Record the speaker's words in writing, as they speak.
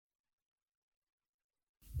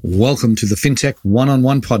Welcome to the FinTech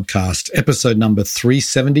One-on-One podcast, episode number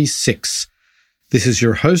 376. This is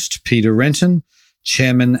your host, Peter Renton,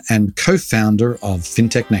 chairman and co-founder of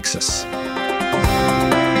FinTech Nexus.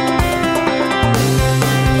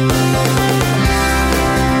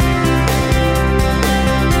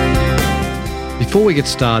 Before we get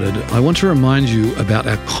started, I want to remind you about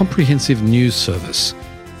our comprehensive news service.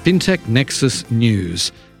 FinTech Nexus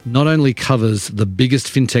News not only covers the biggest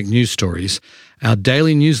FinTech news stories, our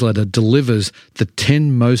daily newsletter delivers the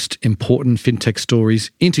 10 most important FinTech stories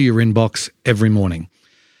into your inbox every morning.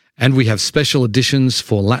 And we have special editions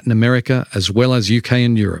for Latin America as well as UK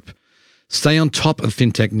and Europe. Stay on top of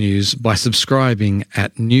FinTech news by subscribing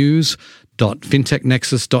at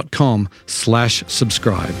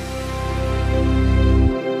news.fintechnexus.com/subscribe.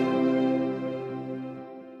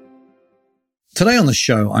 Today on the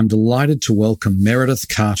show, I'm delighted to welcome Meredith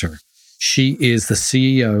Carter. She is the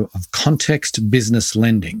CEO of Context Business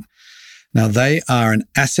Lending. Now, they are an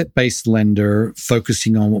asset-based lender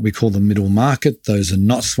focusing on what we call the middle market. Those are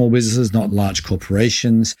not small businesses, not large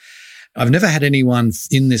corporations. I've never had anyone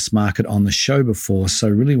in this market on the show before, so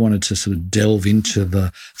really wanted to sort of delve into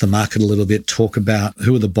the market a little bit, talk about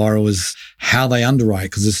who are the borrowers, how they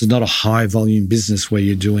underwrite, because this is not a high-volume business where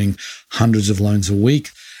you're doing hundreds of loans a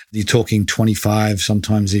week. You're talking 25,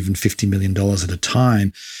 sometimes even $50 million at a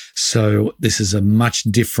time. So this is a much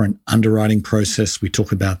different underwriting process. We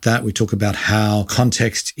talk about that. We talk about how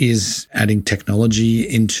Context is adding technology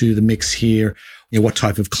into the mix here, what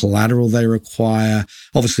type of collateral they require.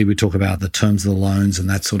 Obviously, we talk about the terms of the loans and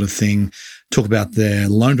that sort of thing. Talk about their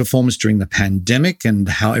loan performance during the pandemic and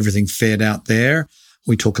how everything fared out there.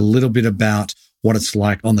 We talk a little bit about what it's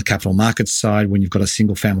like on the capital markets side. When you've got a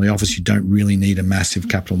single family office, you don't really need a massive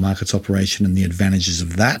capital markets operation and the advantages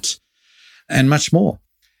of that, and much more.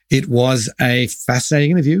 It was a fascinating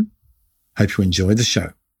interview. Hope you enjoyed the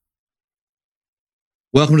show.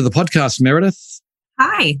 Welcome to the podcast, Meredith.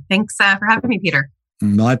 Hi, thanks for having me, Peter.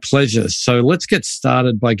 My pleasure. So let's get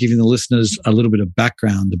started by giving the listeners a little bit of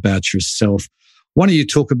background about yourself. Why don't you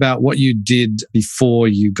talk about what you did before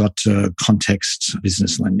you got to Context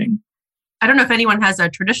Business Lending? I don't know if anyone has a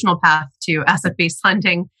traditional path to asset-based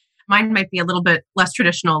lending. Mine might be a little bit less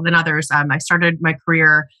traditional than others. I started my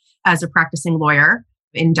career as a practicing lawyer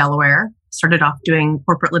in Delaware. Started off doing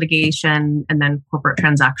corporate litigation and then corporate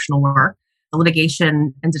transactional work. The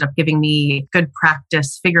litigation ended up giving me good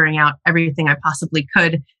practice figuring out everything I possibly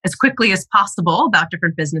could as quickly as possible about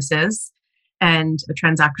different businesses. And the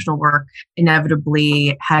transactional work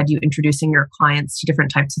inevitably had you introducing your clients to different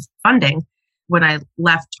types of funding. When I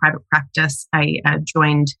left private practice, I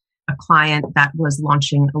joined a client that was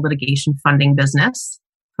launching a litigation funding business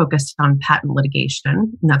focused on patent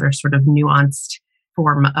litigation, another sort of nuanced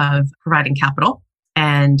form of providing capital.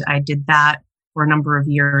 And I did that for a number of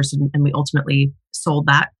years, and we ultimately sold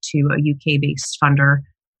that to a UK-based funder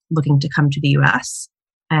looking to come to the US.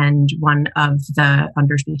 And one of the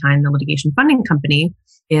funders behind the litigation funding company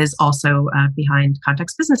is also behind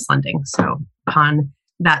Context Business Lending. So upon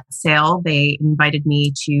that sale, they invited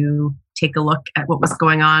me to take a look at what was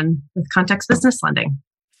going on with Context Business Lending.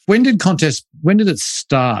 When did it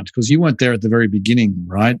start? Because you weren't there at the very beginning,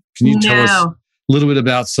 right? Can you tell us a little bit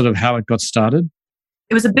about sort of how it got started?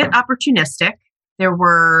 It was a bit opportunistic. There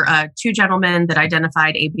were two gentlemen that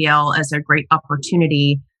identified ABL as a great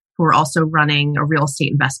opportunity who were also running a real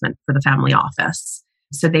estate investment for the family office.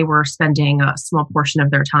 So they were spending a small portion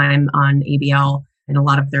of their time on ABL and a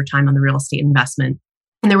lot of their time on the real estate investment.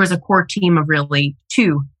 And there was a core team of really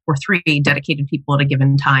 2 or 3 dedicated people at a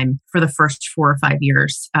given time for the first 4 or 5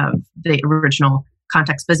 years of the original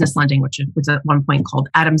Context Business Lending, which was at one point called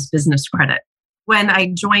Adams Business Credit. When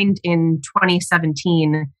I joined in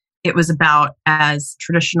 2017, it was about as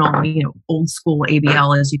traditional, old school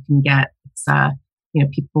ABL as you can get. It's,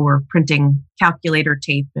 people were printing calculator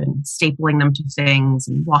tape and stapling them to things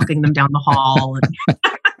and walking them down the hall. And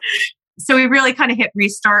so we really kind of hit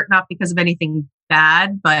restart, not because of anything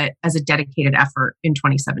bad, but as a dedicated effort in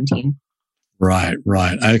 2017. Right.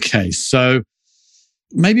 Okay. So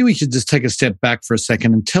maybe we should just take a step back for a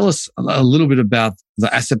second and tell us a little bit about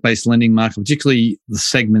the asset-based lending market, particularly the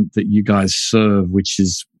segment that you guys serve, which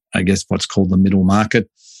is, I guess, what's called the middle market.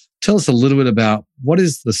 Tell us a little bit about what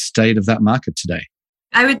is the state of that market today?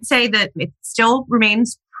 I would say that it still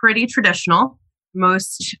remains pretty traditional.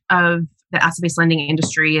 Most of the asset-based lending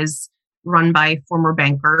industry is run by former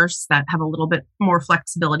bankers that have a little bit more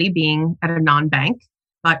flexibility being at a non-bank,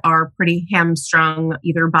 but are pretty hamstrung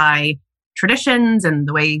either by traditions and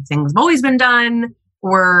the way things have always been done,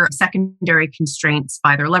 or secondary constraints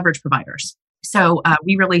by their leverage providers. So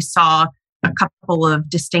we really saw a couple of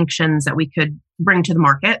distinctions that we could bring to the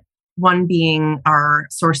market. One being our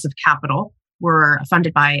source of capital. We're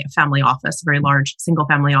funded by a family office, a very large single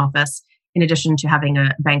family office, in addition to having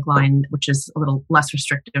a bank line, which is a little less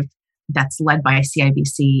restrictive, that's led by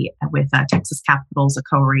CIBC with Texas Capital as a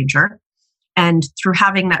co-arranger. And through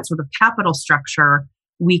having that sort of capital structure,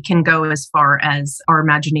 we can go as far as our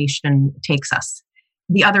imagination takes us.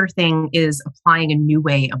 The other thing is applying a new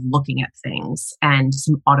way of looking at things and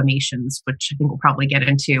some automations, which I think we'll probably get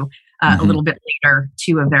into a little bit later,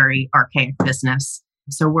 to a very archaic business.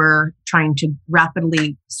 So we're trying to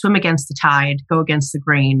rapidly swim against the tide, go against the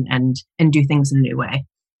grain, and do things in a new way.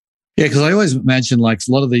 Yeah, because I always imagine like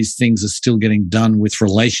a lot of these things are still getting done with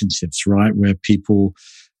relationships, right? Where people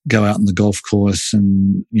go out on the golf course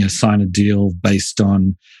and sign a deal based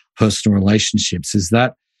on personal relationships.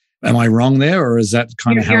 Am I wrong there, or is that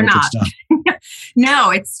kind of how it gets done? No,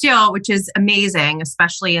 it's still, which is amazing,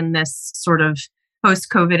 especially in this sort of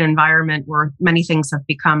post-COVID environment where many things have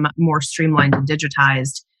become more streamlined and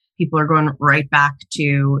digitized. People are going right back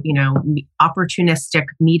to, opportunistic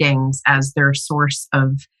meetings as their source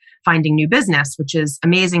of finding new business, which is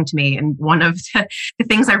amazing to me. And one of the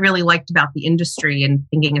things I really liked about the industry and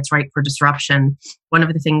thinking it's ripe for disruption, one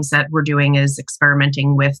of the things that we're doing is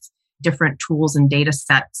experimenting with different tools and data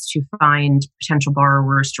sets to find potential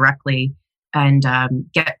borrowers directly and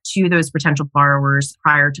get to those potential borrowers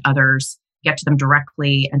prior to others, get to them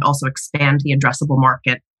directly, and also expand the addressable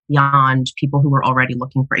market beyond people who were already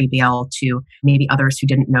looking for ABL to maybe others who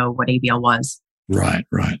didn't know what ABL was. Right.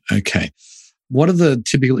 Okay. What are the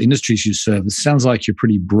typical industries you serve? It sounds like you're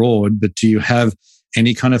pretty broad, but do you have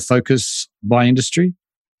any kind of focus by industry?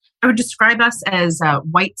 I would describe us as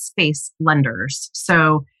white space lenders.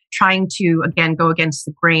 So trying to, again, go against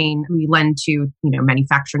the grain. We lend to,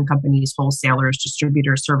 manufacturing companies, wholesalers,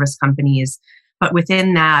 distributors, service companies. But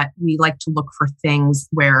within that, we like to look for things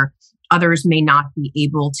where others may not be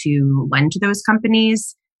able to lend to those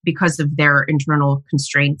companies because of their internal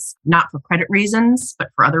constraints, not for credit reasons, but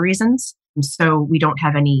for other reasons. And so we don't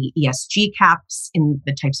have any ESG caps in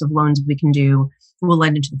the types of loans we can do. We'll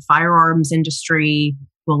lend into the firearms industry.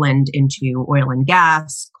 We'll lend into oil and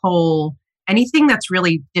gas, coal, anything that's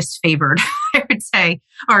really disfavored, I would say,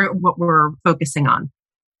 are what we're focusing on.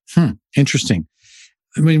 Interesting.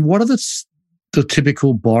 I mean, what are the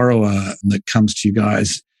typical borrower that comes to you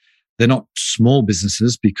guys? They're not small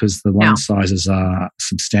businesses because the loan sizes are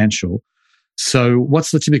substantial. So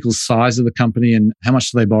what's the typical size of the company and how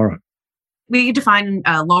much do they borrow? We define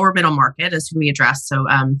lower middle market as who we address. So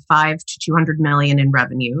 5 to 200 million in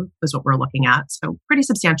revenue is what we're looking at. So pretty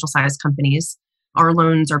substantial size companies. Our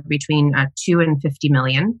loans are between 2 and 50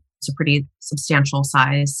 million. So pretty substantial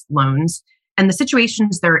size loans. And the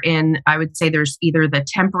situations they're in, I would say there's either the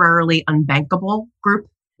temporarily unbankable group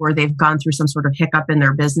where they've gone through some sort of hiccup in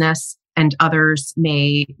their business, and others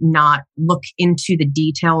may not look into the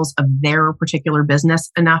details of their particular business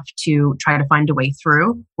enough to try to find a way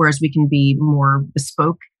through, whereas we can be more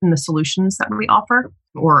bespoke in the solutions that we offer,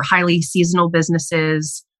 or highly seasonal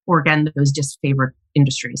businesses, or again, those disfavored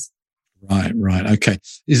industries. Right. Okay.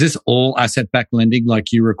 Is this all asset-backed lending,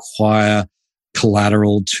 like you require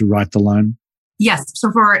collateral to write the loan? Yes.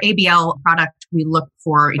 So for our ABL product, we look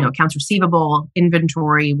for, accounts receivable,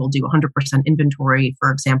 inventory. We'll do 100% inventory,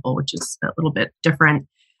 for example, which is a little bit different.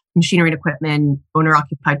 Machinery and equipment,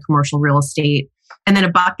 owner-occupied commercial real estate. And then a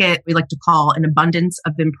bucket we like to call an abundance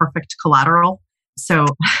of imperfect collateral. So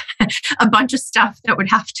a bunch of stuff that would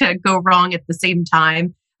have to go wrong at the same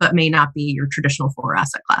time, but may not be your traditional 4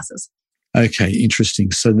 asset classes. Okay, interesting.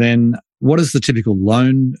 So then what is the typical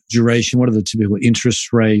loan duration? What are the typical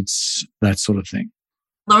interest rates? That sort of thing.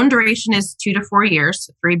 Loan duration is 2 to 4 years,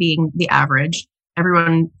 3 being the average.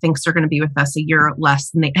 Everyone thinks they're going to be with us a year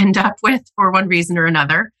less than they end up with for one reason or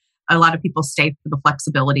another. A lot of people stay for the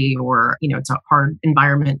flexibility or, it's a hard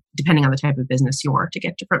environment, depending on the type of business you are, to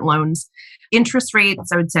get different loans. Interest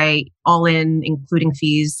rates, I would say all in, including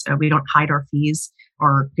fees. We don't hide our fees,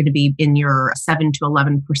 are going to be in your 7 to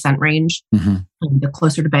 11% range. Mm-hmm. The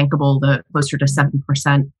closer to bankable, the closer to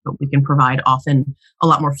 7%, but we can provide often a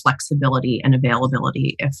lot more flexibility and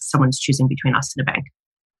availability if someone's choosing between us and a bank.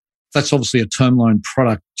 That's obviously a term loan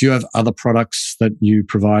product. Do you have other products that you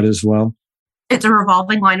provide as well? It's a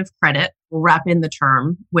revolving line of credit. We'll wrap in the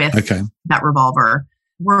term with that revolver.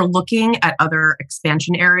 We're looking at other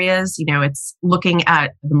expansion areas. It's looking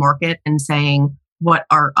at the market and saying, what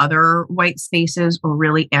are other white spaces or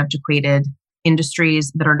really antiquated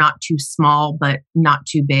industries that are not too small, but not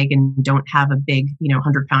too big and don't have a big,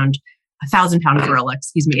 100-pound 1,000-pound gorilla,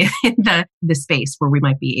 in the space where we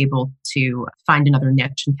might be able to find another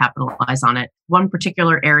niche and capitalize on it. One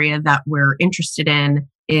particular area that we're interested in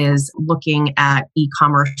is looking at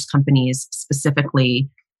e-commerce companies specifically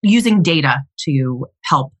using data to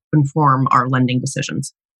help inform our lending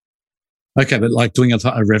decisions. Okay, but like doing a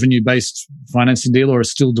revenue-based financing deal, or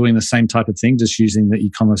still doing the same type of thing, just using the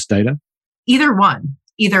e-commerce data? Either one.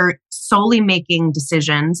 Either solely making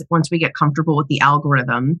decisions once we get comfortable with the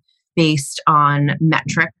algorithm based on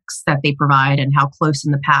metrics that they provide and how close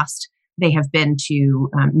in the past they have been to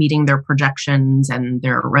meeting their projections and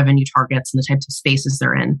their revenue targets and the types of spaces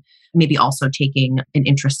they're in. Maybe also taking an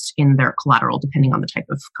interest in their collateral, depending on the type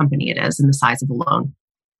of company it is and the size of the loan.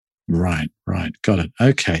 Right. Got it.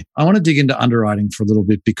 Okay. I want to dig into underwriting for a little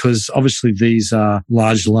bit because obviously these are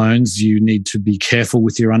large loans. You need to be careful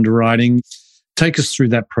with your underwriting. Take us through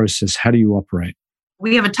that process. How do you operate?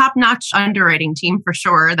 We have a top-notch underwriting team for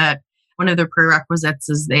sure. That one of the prerequisites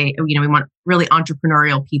is we want really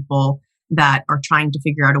entrepreneurial people that are trying to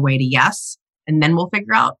figure out a way to yes, and then we'll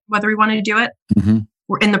figure out whether we want to do it. Mm-hmm.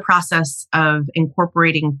 We're in the process of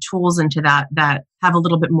incorporating tools into that have a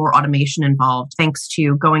little bit more automation involved, thanks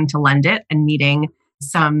to going to Lendit and meeting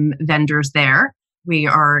some vendors there. We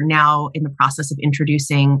are now in the process of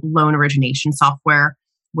introducing loan origination software,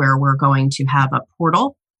 where we're going to have a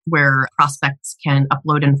portal where prospects can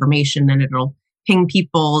upload information and it'll ping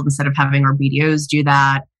people instead of having our BDOs do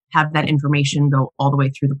that, have that information go all the way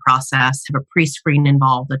through the process, have a pre-screen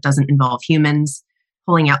involved that doesn't involve humans,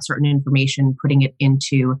 pulling out certain information, putting it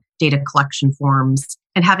into data collection forms,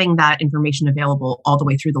 and having that information available all the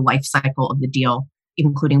way through the life cycle of the deal,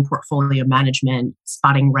 including portfolio management,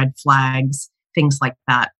 spotting red flags, things like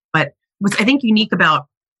that. But what's I think unique about,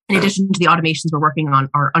 in addition to the automations we're working on,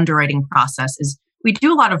 our underwriting process is we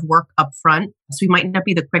do a lot of work up front. So we might not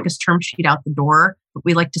be the quickest term sheet out the door, but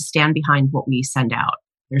we like to stand behind what we send out.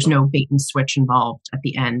 There's no bait and switch involved at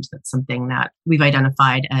the end. That's something that we've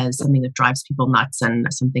identified as something that drives people nuts and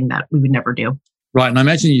something that we would never do. Right. And I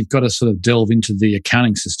imagine you've got to sort of delve into the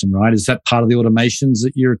accounting system, right? Is that part of the automations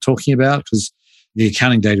that you're talking about? Because the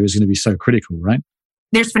accounting data is going to be so critical, right?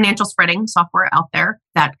 There's financial spreading software out there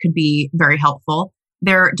that could be very helpful.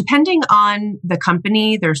 Depending on the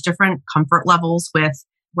company, there's different comfort levels with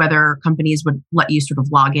whether companies would let you sort of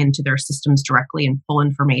log into their systems directly and pull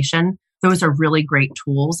information. Those are really great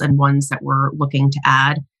tools and ones that we're looking to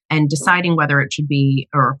add, and deciding whether it should be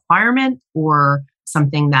a requirement or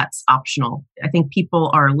something that's optional. I think people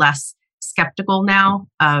are less skeptical now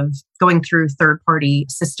of going through third-party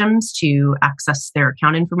systems to access their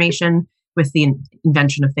account information with the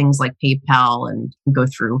invention of things like PayPal, and go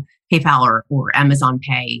through PayPal or Amazon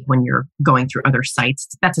Pay when you're going through other sites.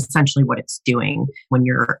 That's essentially what it's doing when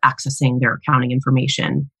you're accessing their accounting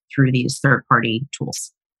information through these third-party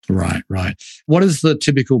tools. Right. What is the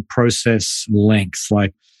typical process length?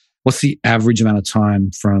 Like, what's the average amount of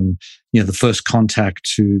time from the first contact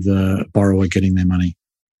to the borrower getting their money?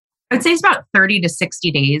 I'd say it's about 30 to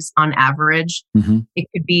 60 days on average. Mm-hmm. It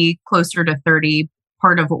could be closer to 30.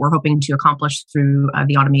 Part of what we're hoping to accomplish through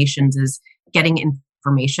the automations is getting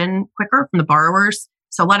information quicker from the borrowers.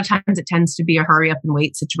 So a lot of times it tends to be a hurry up and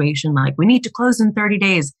wait situation, like we need to close in 30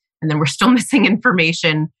 days, and then we're still missing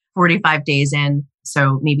information 45 days in.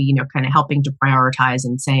 So maybe, kind of helping to prioritize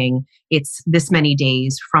and saying it's this many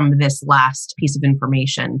days from this last piece of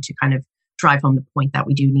information to kind of drive home the point that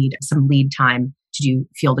we do need some lead time to do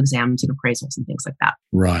field exams and appraisals and things like that.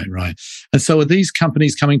 Right. And so are these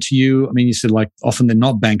companies coming to you? I mean, you said like often they're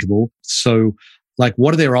not bankable. So like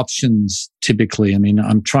what are their options typically? I mean,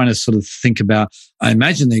 I'm trying to sort of think about, I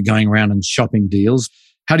imagine they're going around and shopping deals.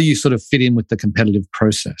 How do you sort of fit in with the competitive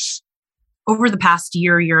process? Over the past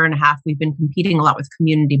year and a half, we've been competing a lot with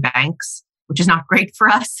community banks, which is not great for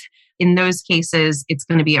us. In those cases, it's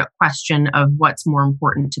going to be a question of what's more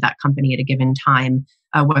important to that company at a given time,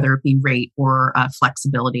 whether it be rate or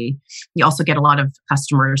flexibility. We also get a lot of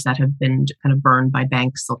customers that have been kind of burned by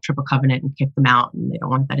banks. They'll trip a covenant and kick them out, and they don't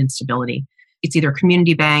want that instability. It's either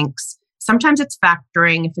community banks. Sometimes it's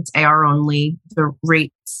factoring. If it's AR only, the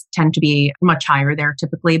rates tend to be much higher there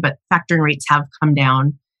typically, but factoring rates have come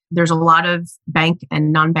down. There's a lot of bank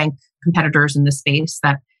and non-bank competitors in this space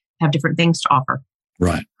that have different things to offer.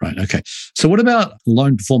 Right. Okay. So what about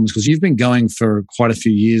loan performance? Because you've been going for quite a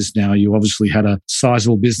few years now. You obviously had a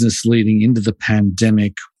sizable business leading into the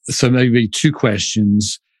pandemic. So maybe two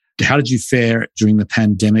questions. How did you fare during the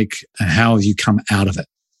pandemic, and how have you come out of it?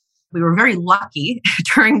 We were very lucky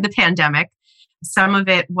during the pandemic. Some of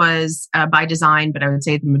it was by design, but I would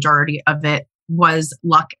say the majority of it was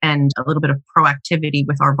luck and a little bit of proactivity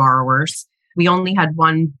with our borrowers. We only had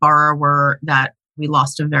one borrower that we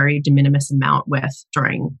lost a very de minimis amount with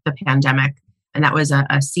during the pandemic. And that was a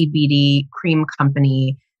CBD cream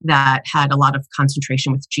company that had a lot of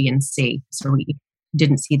concentration with GNC. So we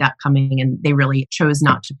didn't see that coming, and they really chose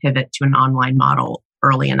not to pivot to an online model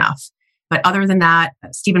early enough. But other than that,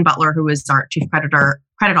 Stephen Butler, who was our chief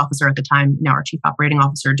credit officer at the time, now our chief operating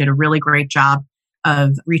officer, did a really great job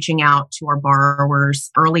of reaching out to our borrowers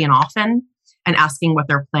early and often and asking what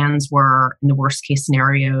their plans were in the worst case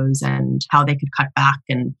scenarios and how they could cut back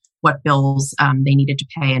and what bills they needed to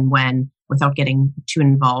pay and when, without getting too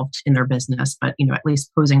involved in their business. But, at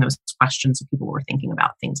least posing those questions so people were thinking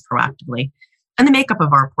about things proactively. And the makeup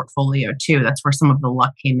of our portfolio too, that's where some of the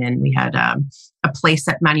luck came in. We had a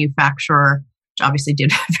playset manufacturer, which obviously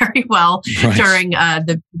did very well during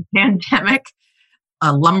the pandemic,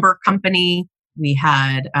 a lumber company. We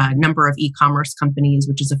had a number of e-commerce companies,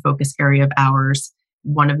 which is a focus area of ours.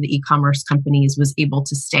 One of the e-commerce companies was able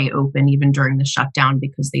to stay open even during the shutdown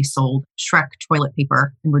because they sold Shrek toilet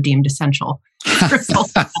paper and were deemed essential.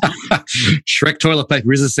 Shrek toilet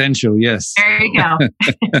paper is essential, yes. There you go.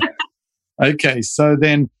 Okay, so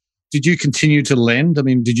then did you continue to lend? I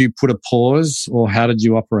mean, did you put a pause or how did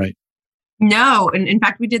you operate? No, and in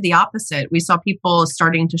fact, we did the opposite. We saw people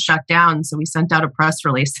starting to shut down, so we sent out a press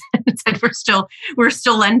release and said we're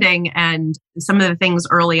still lending. And some of the things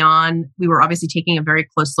early on, we were obviously taking a very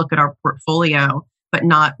close look at our portfolio, but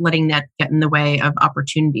not letting that get in the way of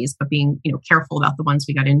opportunities, but being careful about the ones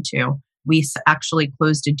we got into. We actually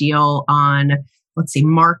closed a deal on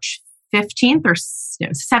March 15th or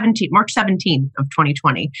 17th, March 17th of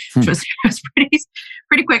 2020, which was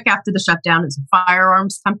pretty quick after the shutdown. It was a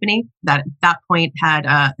firearms company that at that point had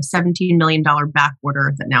a $17 million back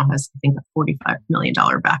order that now has, I think, a $45 million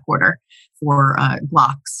back order for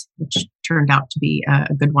Glocks, which turned out to be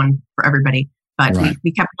a good one for everybody. But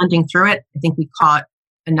we kept lending through it. I think we caught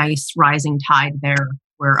a nice rising tide there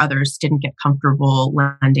where others didn't get comfortable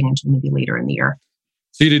lending until maybe later in the year.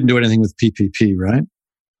 So you didn't do anything with PPP, right?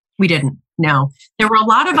 We didn't. No. There were a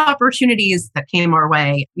lot of opportunities that came our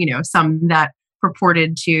way, some that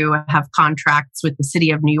purported to have contracts with the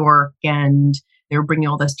city of New York and they were bringing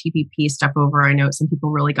all this PPP stuff over. I know some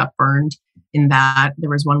people really got burned in that. There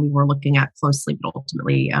was one we were looking at closely, but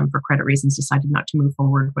ultimately for credit reasons decided not to move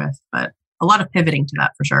forward with. But a lot of pivoting to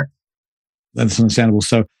that for sure. That's understandable.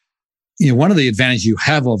 So, one of the advantages you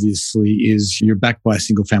have obviously is you're backed by a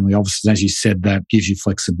single family office. And as you said, that gives you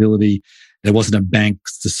flexibility. There wasn't a bank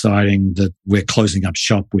deciding that we're closing up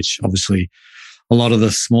shop, which obviously a lot of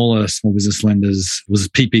the small business lenders was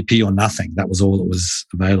PPP or nothing. That was all that was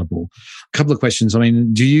available. A couple of questions. I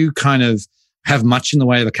mean, do you kind of have much in the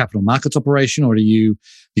way of a capital markets operation, or do you,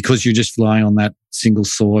 because you're just relying on that single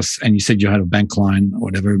source and you said you had a bank line or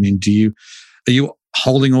whatever, I mean, are you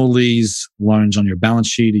holding all these loans on your balance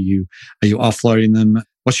sheet? Are you offloading them?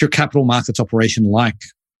 What's your capital markets operation like?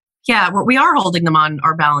 Yeah, we are holding them on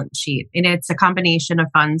our balance sheet. And it's a combination of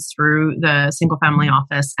funds through the single family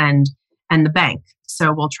office and the bank.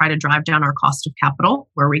 So we'll try to drive down our cost of capital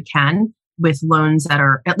where we can with loans that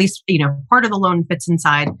are at least, part of the loan fits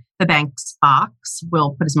inside the bank's box.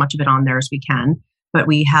 We'll put as much of it on there as we can. But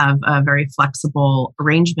we have a very flexible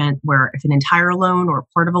arrangement where if an entire loan or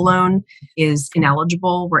part of a loan is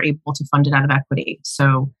ineligible, we're able to fund it out of equity.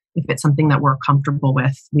 So if it's something that we're comfortable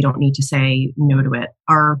with, we don't need to say no to it.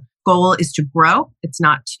 Our goal is to grow. It's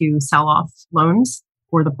not to sell off loans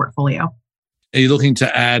or the portfolio. Are you looking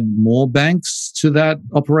to add more banks to that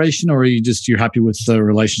operation, or are you're happy with the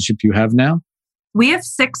relationship you have now? We have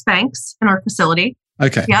 6 banks in our facility.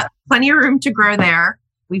 Okay. Yeah, plenty of room to grow there.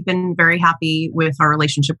 We've been very happy with our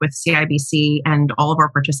relationship with CIBC and all of our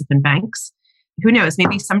participant banks. Who knows?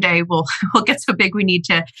 Maybe someday we'll get so big we need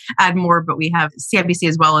to add more, but we have CIBC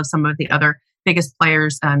as well as some of the other biggest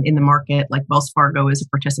players in the market, like Wells Fargo is a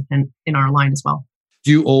participant in our line as well.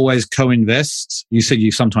 Do you always co-invest? You said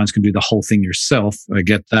you sometimes can do the whole thing yourself. I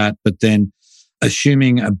get that. But then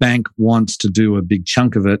assuming a bank wants to do a big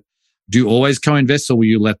chunk of it, do you always co-invest or will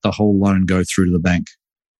you let the whole loan go through to the bank?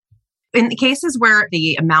 In the cases where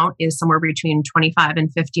the amount is somewhere between 25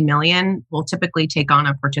 and 50 million, we'll typically take on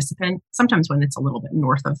a participant, sometimes when it's a little bit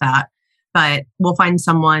north of that. But we'll find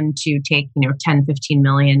someone to take, 10, 15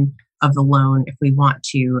 million of the loan if we want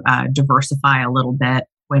to diversify a little bit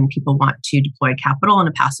when people want to deploy capital in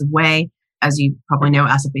a passive way. As you probably know,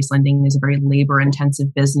 asset-based lending is a very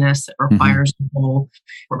labor-intensive business. It requires a whole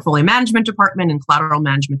portfolio management department and collateral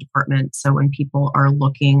management department. So when people are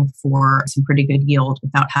looking for some pretty good yield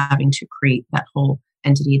without having to create that whole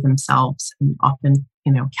entity themselves, and often,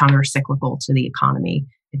 counter-cyclical to the economy,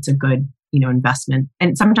 it's a good, investment.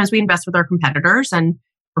 And sometimes we invest with our competitors. And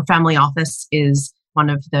our family office is one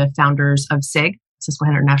of the founders of SIG,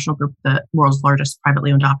 Susquehanna International Group, the world's largest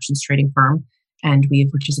privately owned options trading firm. And we've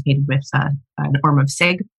participated with an arm of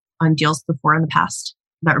SIG on deals before in the past.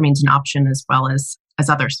 That remains an option as well as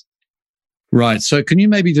others. Right. So can you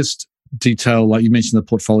maybe just detail, like you mentioned, the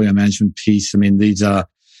portfolio management piece? I mean, these are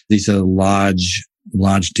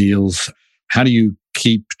large deals. How do you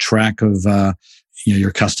keep track of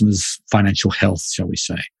your customers' financial health, shall we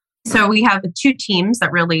say? So we have 2 teams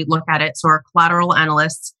that really look at it. So our collateral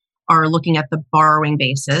analysts are looking at the borrowing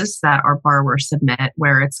bases that our borrowers submit,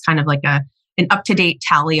 where it's kind of like an up-to-date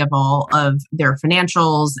tally of all of their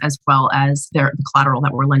financials as well as the collateral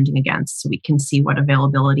that we're lending against, so we can see what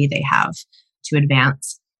availability they have to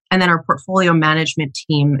advance. And then our portfolio management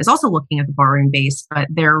team is also looking at the borrowing base, but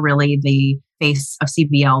they're really the face of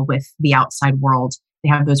CBL with the outside world. They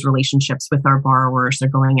have those relationships with our borrowers. They're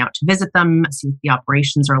going out to visit them, see what the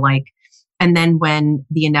operations are like. And then when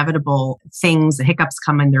the inevitable things, the hiccups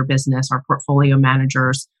come in their business, our portfolio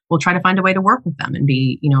managers will try to find a way to work with them and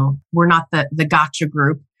be, we're not the gotcha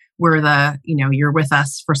group. We're you're with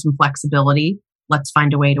us for some flexibility. Let's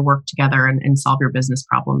find a way to work together and solve your business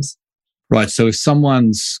problems. Right. So if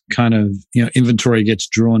someone's kind of, inventory gets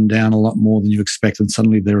drawn down a lot more than you expect and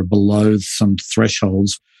suddenly they're below some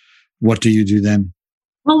thresholds, what do you do then?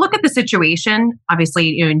 We'll look at the situation,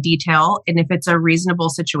 obviously, in detail. And if it's a reasonable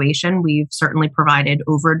situation, we've certainly provided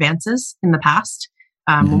over advances in the past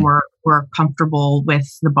when we're comfortable with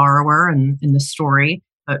the borrower and the story.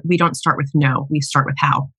 But we don't start with no, we start with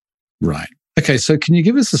how. Right. Okay. So can you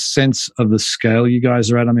give us a sense of the scale you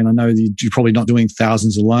guys are at? I mean, I know you're probably not doing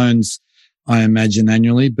thousands of loans, I imagine,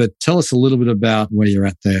 annually, but tell us a little bit about where you're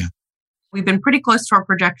at there. We've been pretty close to our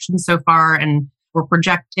projections so far, and we're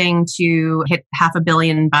projecting to hit $500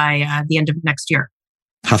 million by the end of next year.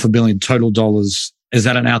 $500 million total dollars. Is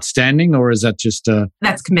that an outstanding or is that just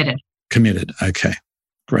That's committed. Committed. Okay,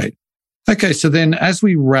 great. Okay, so then as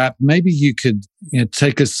we wrap, maybe you could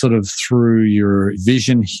take us sort of through your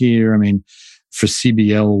vision here. I mean, for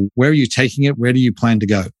CBL, where are you taking it? Where do you plan to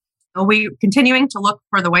go? We're continuing to look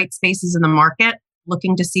for the white spaces in the market,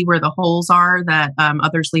 looking to see where the holes are that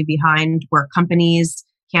others leave behind, where companies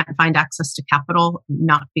can't find access to capital,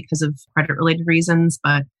 not because of credit-related reasons,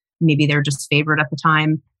 but maybe they're just favored at the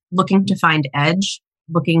time. Looking to find edge,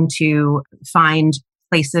 looking to find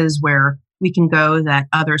places where we can go that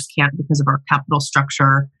others can't because of our capital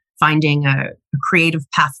structure, finding a creative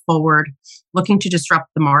path forward, looking to disrupt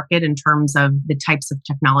the market in terms of the types of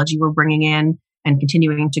technology we're bringing in, and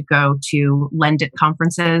continuing to go to Lend It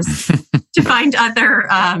conferences to find other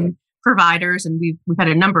providers. And we've had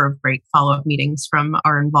a number of great follow-up meetings from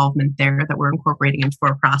our involvement there that we're incorporating into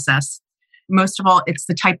our process. Most of all, it's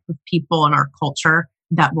the type of people in our culture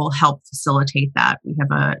that will help facilitate that. We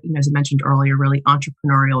have as I mentioned earlier, really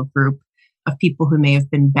entrepreneurial group of people who may have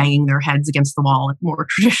been banging their heads against the wall at more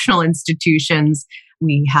traditional institutions.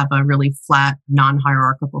 We have a really flat,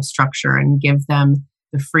 non-hierarchical structure and give them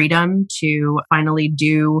the freedom to finally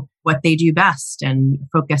do what they do best and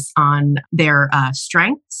focus on their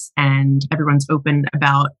strengths. And everyone's open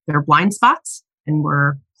about their blind spots. And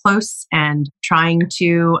we're close and trying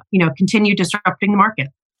to, continue disrupting the market.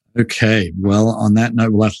 Okay. Well, on that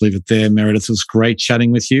note, we'll have to leave it there. Meredith, it was great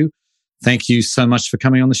chatting with you. Thank you so much for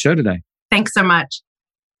coming on the show today. Thanks so much.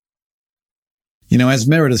 As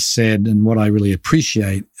Meredith said, and what I really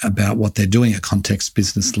appreciate about what they're doing at Context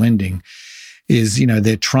Business Lending is,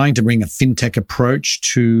 they're trying to bring a fintech approach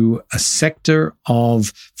to a sector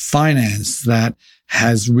of finance that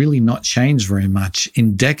has really not changed very much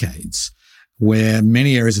in decades, where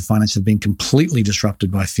many areas of finance have been completely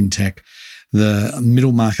disrupted by fintech. The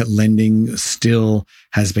middle market lending still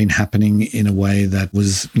has been happening in a way that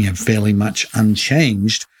was, fairly much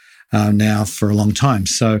unchanged now for a long time.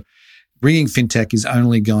 So bringing fintech is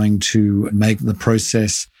only going to make the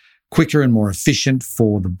process quicker and more efficient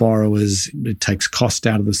for the borrowers. It takes cost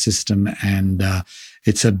out of the system and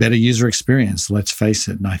it's a better user experience, let's face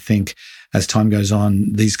it. And I think as time goes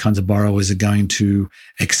on, these kinds of borrowers are going to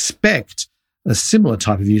expect a similar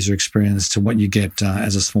type of user experience to what you get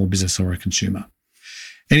as a small business or a consumer.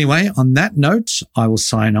 Anyway, on that note, I will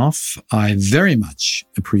sign off. I very much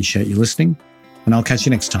appreciate you listening and I'll catch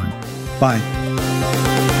you next time.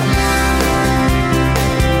 Bye.